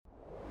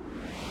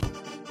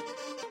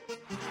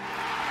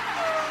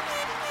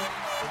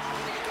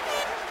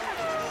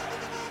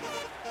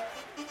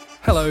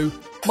Hello,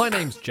 my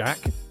name's Jack,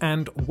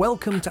 and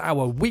welcome to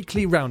our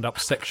weekly roundup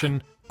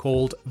section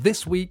called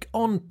This Week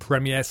on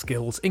Premier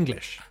Skills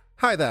English.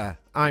 Hi there,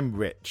 I'm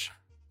Rich.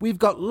 We've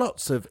got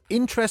lots of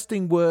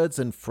interesting words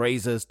and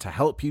phrases to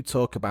help you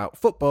talk about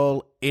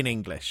football in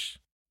English.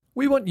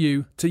 We want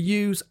you to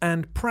use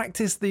and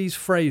practice these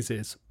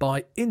phrases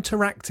by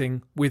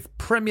interacting with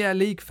Premier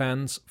League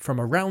fans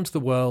from around the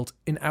world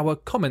in our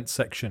comments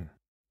section.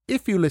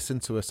 If you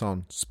listen to us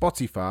on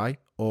Spotify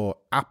or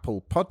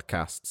Apple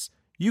Podcasts,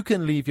 you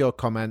can leave your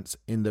comments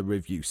in the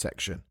review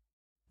section.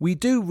 We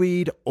do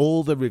read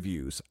all the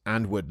reviews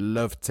and would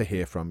love to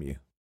hear from you.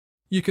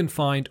 You can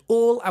find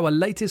all our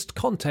latest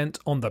content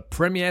on the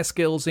Premier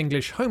Skills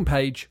English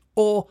homepage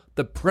or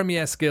the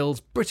Premier Skills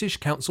British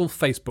Council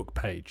Facebook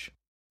page.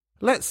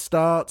 Let's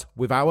start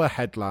with our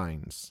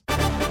headlines.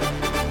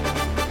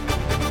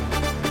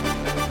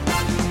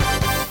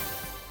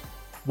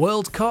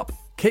 World Cup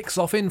kicks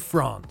off in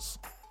France.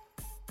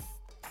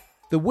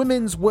 The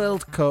Women's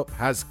World Cup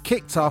has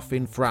kicked off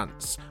in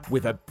France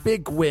with a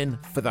big win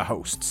for the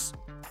hosts.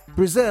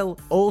 Brazil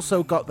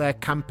also got their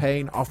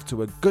campaign off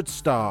to a good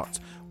start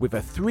with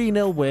a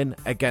 3-0 win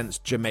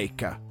against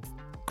Jamaica.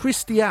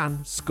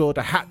 Christiane scored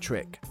a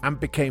hat-trick and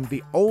became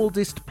the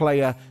oldest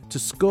player to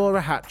score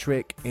a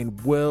hat-trick in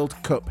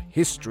World Cup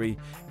history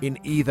in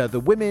either the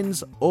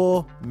women's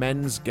or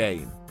men's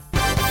game.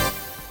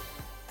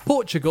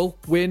 Portugal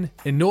win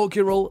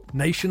inaugural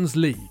Nations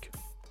League.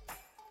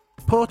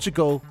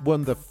 Portugal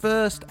won the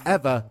first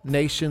ever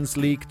Nations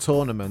League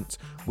tournament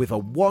with a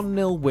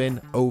 1-0 win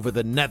over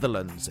the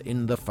Netherlands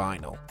in the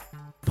final.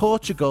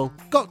 Portugal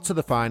got to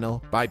the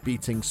final by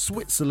beating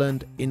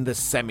Switzerland in the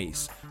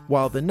semis,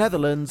 while the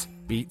Netherlands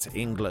beat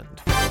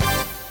England.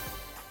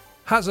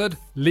 Hazard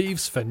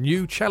leaves for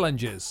new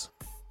challenges.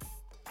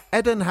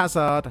 Eden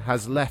Hazard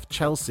has left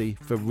Chelsea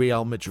for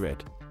Real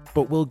Madrid,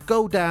 but will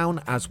go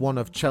down as one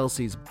of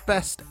Chelsea's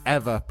best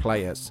ever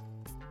players.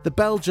 The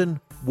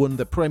Belgian won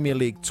the Premier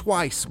League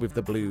twice with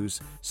the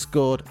Blues,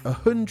 scored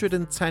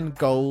 110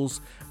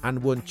 goals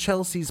and won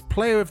Chelsea's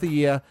Player of the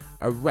Year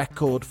a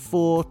record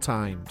 4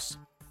 times.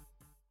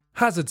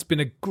 Hazard's been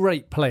a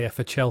great player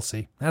for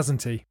Chelsea,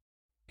 hasn't he?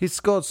 He's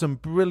scored some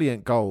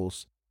brilliant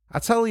goals. I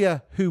tell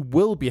you who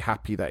will be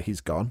happy that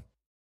he's gone.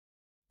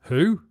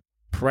 Who?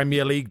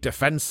 Premier League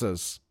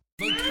defenders.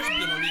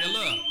 Vocabulary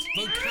alert!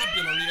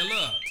 Vocabulary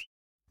alert!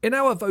 In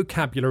our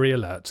vocabulary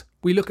alert,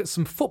 we look at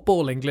some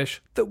football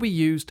English that we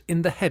used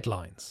in the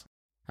headlines.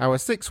 Our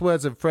 6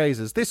 words and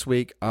phrases this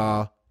week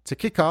are to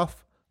kick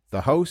off,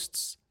 the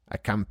hosts, a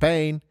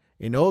campaign,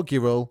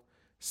 inaugural,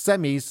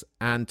 semis,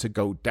 and to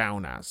go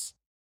down as.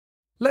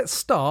 Let's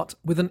start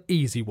with an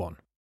easy one.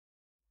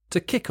 To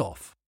kick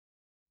off.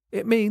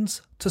 It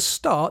means to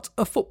start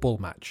a football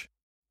match.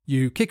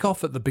 You kick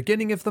off at the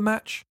beginning of the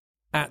match,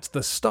 at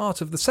the start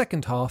of the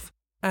second half,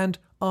 and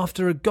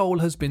after a goal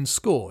has been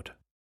scored.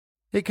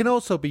 It can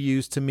also be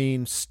used to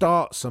mean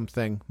start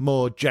something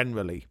more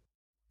generally.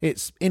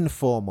 It's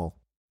informal.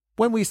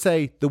 When we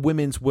say the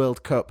Women's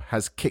World Cup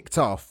has kicked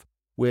off,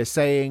 we're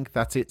saying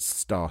that it's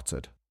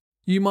started.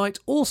 You might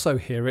also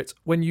hear it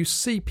when you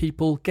see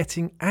people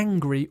getting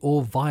angry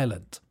or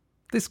violent.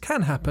 This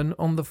can happen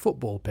on the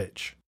football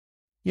pitch.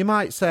 You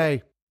might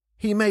say,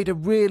 he made a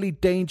really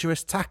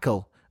dangerous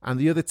tackle and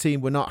the other team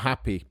were not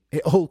happy.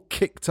 It all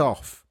kicked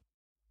off.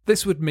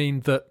 This would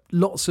mean that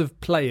lots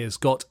of players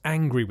got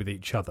angry with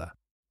each other.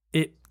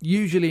 It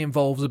usually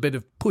involves a bit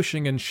of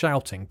pushing and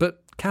shouting,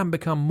 but can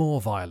become more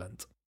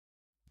violent.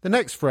 The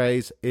next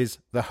phrase is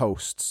the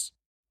hosts.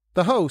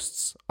 The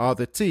hosts are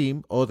the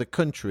team or the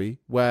country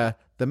where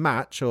the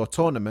match or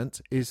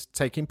tournament is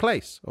taking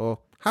place or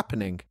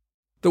happening.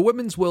 The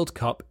Women's World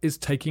Cup is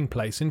taking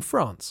place in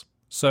France,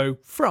 so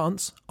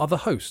France are the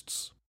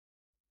hosts.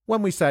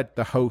 When we said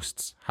the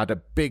hosts had a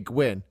big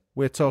win,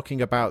 we're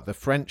talking about the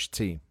French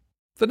team.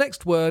 The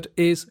next word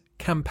is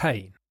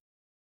campaign.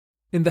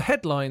 In the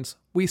headlines,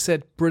 we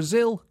said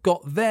Brazil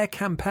got their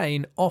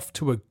campaign off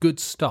to a good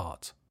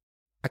start.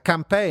 A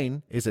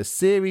campaign is a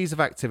series of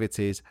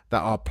activities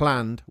that are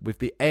planned with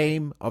the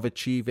aim of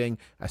achieving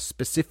a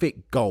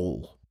specific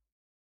goal.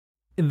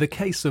 In the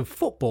case of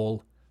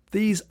football,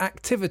 these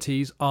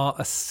activities are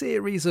a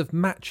series of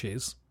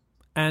matches,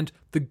 and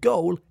the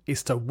goal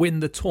is to win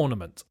the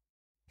tournament.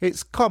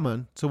 It's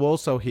common to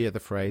also hear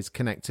the phrase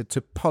connected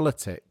to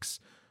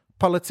politics.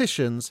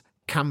 Politicians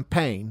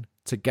campaign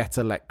to get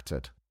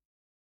elected.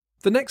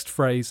 The next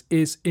phrase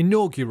is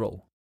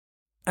inaugural,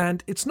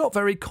 and it's not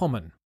very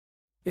common.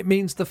 It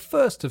means the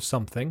first of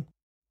something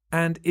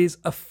and is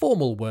a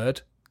formal word,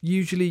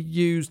 usually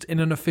used in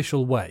an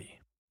official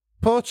way.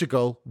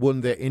 Portugal won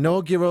the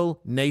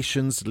inaugural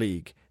Nations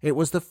League. It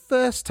was the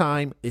first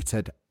time it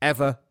had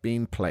ever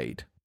been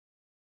played.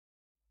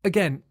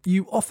 Again,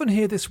 you often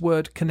hear this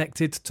word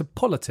connected to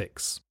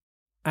politics.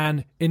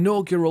 An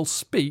inaugural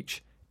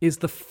speech is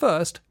the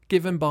first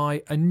given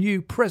by a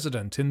new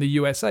president in the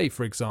USA,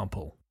 for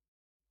example.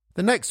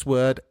 The next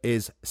word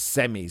is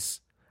semis,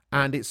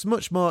 and it's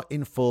much more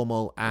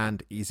informal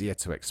and easier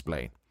to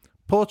explain.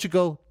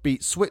 Portugal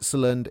beat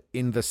Switzerland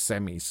in the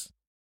semis.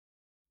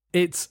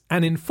 It's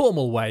an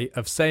informal way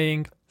of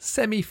saying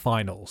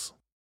semi-finals.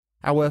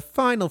 Our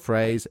final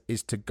phrase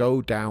is to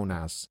go down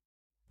as.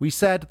 We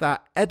said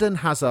that Eden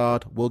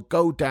Hazard will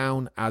go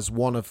down as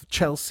one of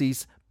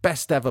Chelsea's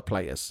best ever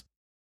players.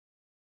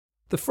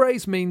 The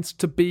phrase means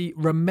to be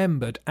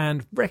remembered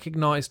and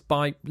recognised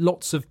by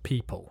lots of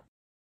people.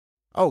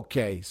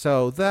 Okay,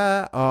 so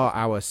there are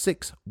our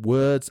 6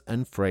 words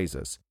and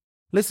phrases.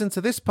 Listen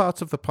to this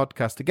part of the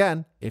podcast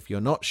again if you're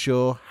not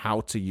sure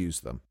how to use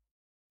them.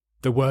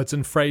 The words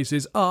and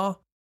phrases are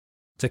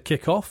to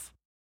kick off,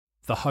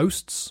 the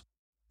hosts,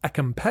 a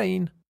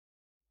campaign,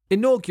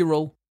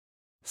 inaugural,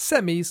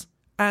 semis,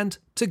 and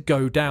to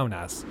go down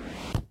as.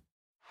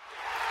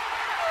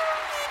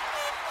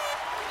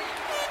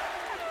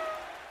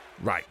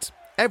 Right,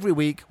 every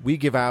week we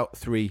give out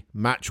 3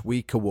 Match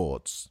Week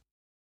awards.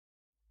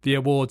 The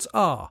awards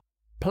are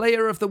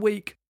Player of the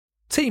Week,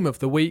 Team of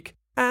the Week,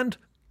 and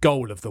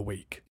Goal of the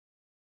Week.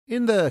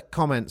 In the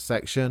comments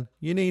section,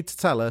 you need to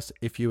tell us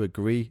if you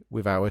agree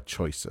with our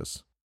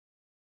choices.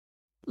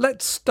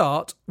 Let's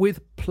start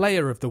with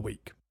Player of the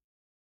Week.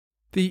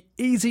 The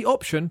easy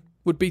option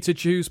would be to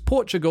choose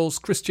Portugal's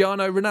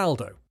Cristiano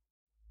Ronaldo.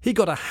 He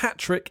got a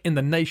hat-trick in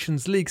the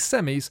Nations League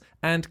semis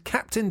and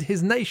captained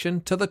his nation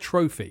to the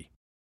trophy.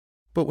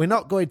 But we're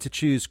not going to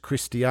choose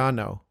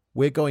Cristiano,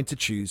 we're going to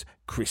choose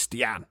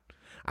Christiane.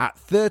 At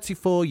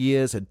 34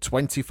 years and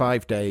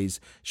 25 days,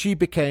 she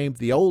became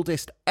the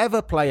oldest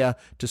ever player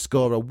to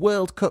score a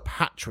World Cup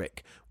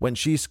hat-trick when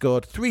she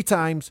scored 3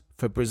 times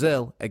for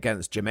Brazil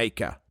against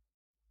Jamaica.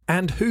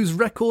 And whose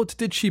record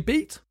did she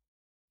beat?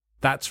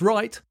 That's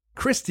right,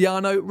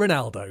 Cristiano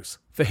Ronaldo's,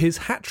 for his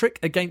hat-trick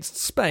against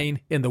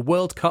Spain in the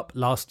World Cup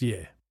last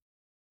year.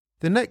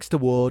 The next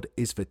award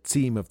is for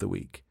Team of the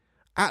Week.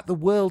 At the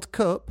World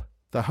Cup,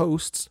 the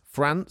hosts,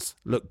 France,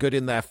 looked good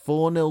in their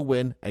 4-0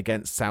 win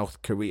against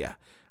South Korea,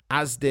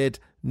 as did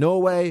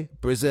Norway,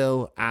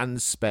 Brazil and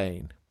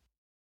Spain.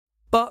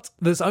 But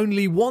there's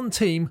only one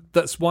team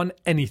that's won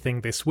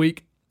anything this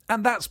week,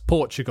 and that's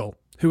Portugal,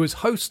 who as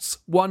hosts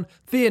won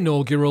the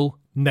inaugural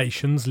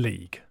Nations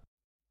League.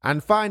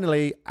 And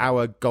finally,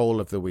 our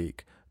Goal of the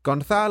Week.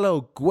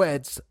 Gonçalo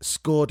Guedes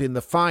scored in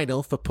the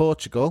final for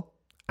Portugal,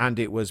 and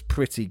it was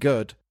pretty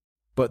good,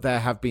 but there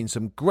have been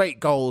some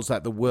great goals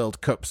at the World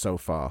Cup so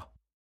far.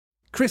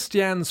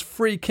 Christiane's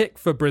free kick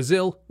for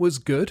Brazil was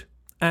good,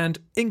 and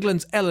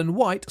England's Ellen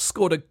White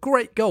scored a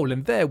great goal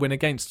in their win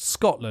against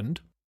Scotland.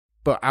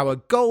 But our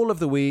Goal of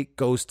the Week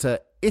goes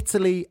to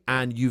Italy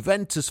and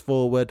Juventus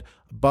forward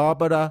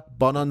Barbara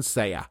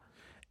Bonanzea.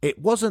 It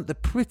wasn't the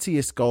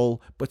prettiest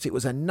goal, but it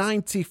was a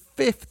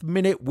 95th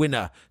minute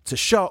winner to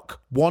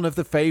shock one of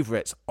the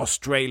favourites,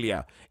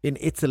 Australia, in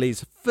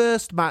Italy's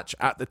first match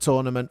at the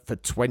tournament for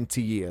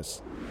 20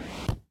 years.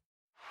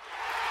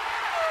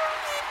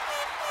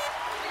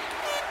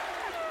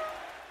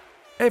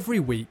 Every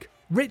week,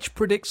 Rich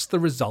predicts the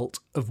result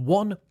of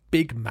one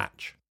big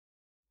match.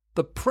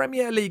 The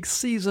Premier League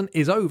season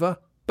is over,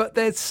 but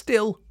there's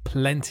still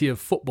plenty of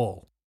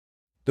football.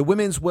 The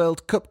Women's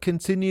World Cup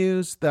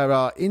continues, there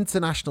are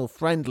international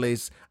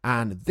friendlies,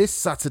 and this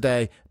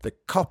Saturday, the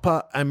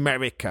Copa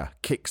America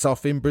kicks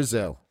off in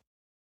Brazil.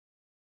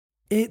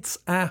 It's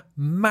a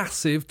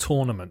massive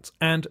tournament,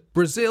 and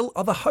Brazil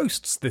are the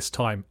hosts this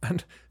time,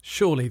 and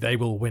surely they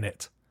will win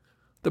it.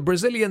 The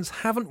Brazilians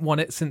haven't won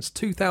it since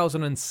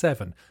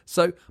 2007,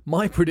 so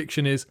my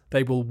prediction is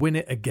they will win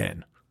it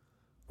again.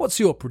 What's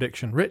your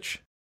prediction,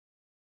 Rich?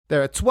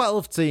 There are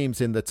 12 teams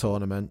in the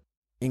tournament,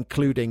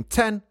 including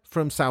 10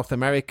 from South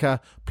America,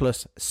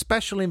 plus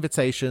special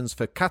invitations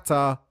for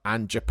Qatar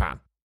and Japan.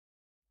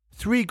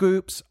 3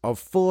 groups of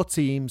 4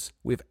 teams,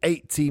 with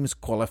 8 teams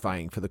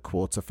qualifying for the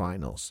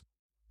quarterfinals.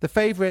 The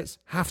favourites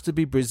have to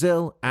be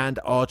Brazil and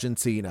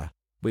Argentina,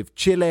 with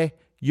Chile,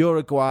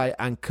 Uruguay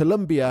and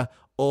Colombia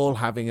all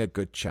having a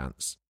good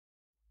chance.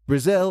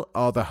 Brazil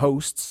are the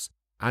hosts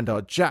and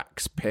are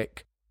Jack's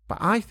pick, but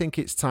I think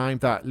it's time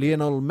that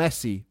Lionel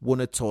Messi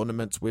won a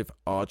tournament with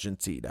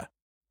Argentina.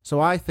 So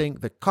I think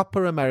the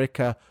Copa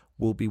America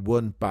will be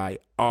won by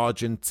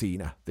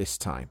Argentina this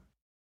time.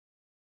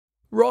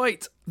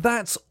 Right,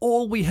 that's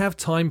all we have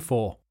time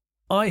for.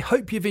 I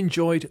hope you've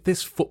enjoyed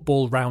this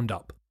football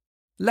roundup.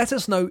 Let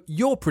us know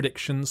your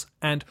predictions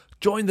and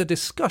join the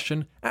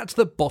discussion at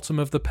the bottom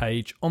of the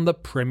page on the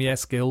Premier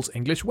Skills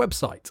English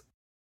website.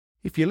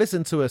 If you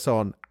listen to us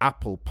on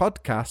Apple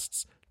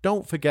Podcasts,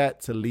 don't forget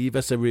to leave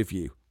us a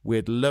review.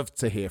 We'd love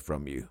to hear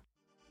from you.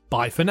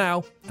 Bye for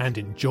now and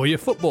enjoy your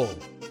football.